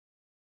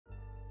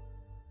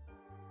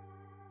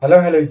Hello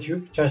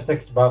YouTube, ChargeTech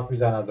is back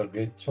with another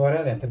great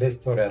tutorial, and today's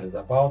tutorial is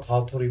about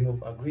how to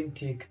remove a green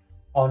tick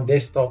on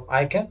desktop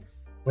icon.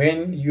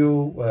 When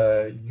you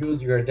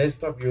use your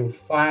desktop, you'll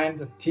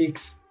find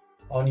ticks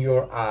on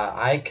your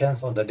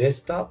icons on the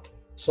desktop.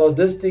 So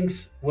these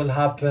things will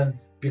happen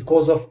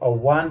because of a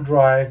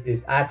OneDrive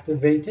is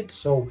activated.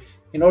 So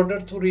in order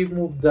to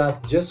remove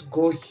that, just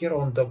go here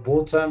on the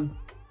bottom,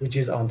 which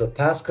is on the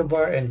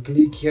taskbar, and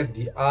click here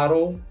the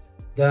arrow.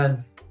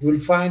 Then you'll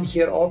find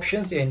here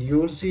options, and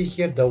you'll see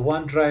here the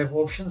OneDrive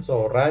option.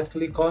 So right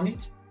click on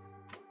it,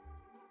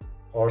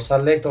 or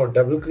select or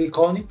double click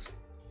on it.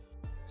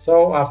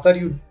 So after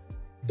you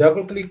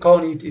double click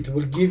on it, it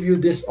will give you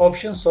this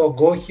option. So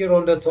go here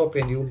on the top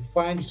and you'll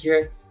find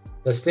here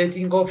the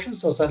setting option.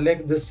 So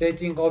select the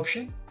setting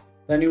option.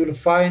 Then you will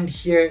find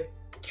here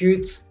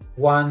quit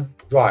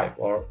OneDrive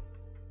or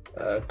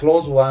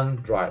close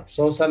OneDrive.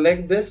 So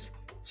select this.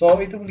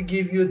 So it will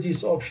give you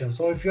this option.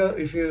 So if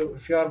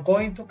you are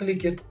going to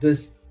click it,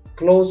 this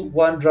close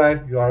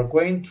OneDrive, you are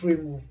going to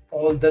remove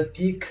all the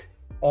tick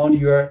on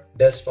your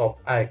desktop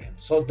icon.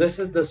 So this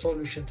is the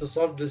solution to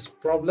solve this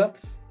problem.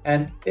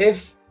 And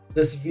if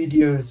this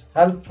video is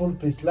helpful,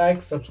 please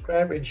like,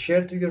 subscribe, and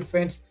share to your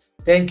friends.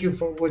 Thank you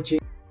for watching.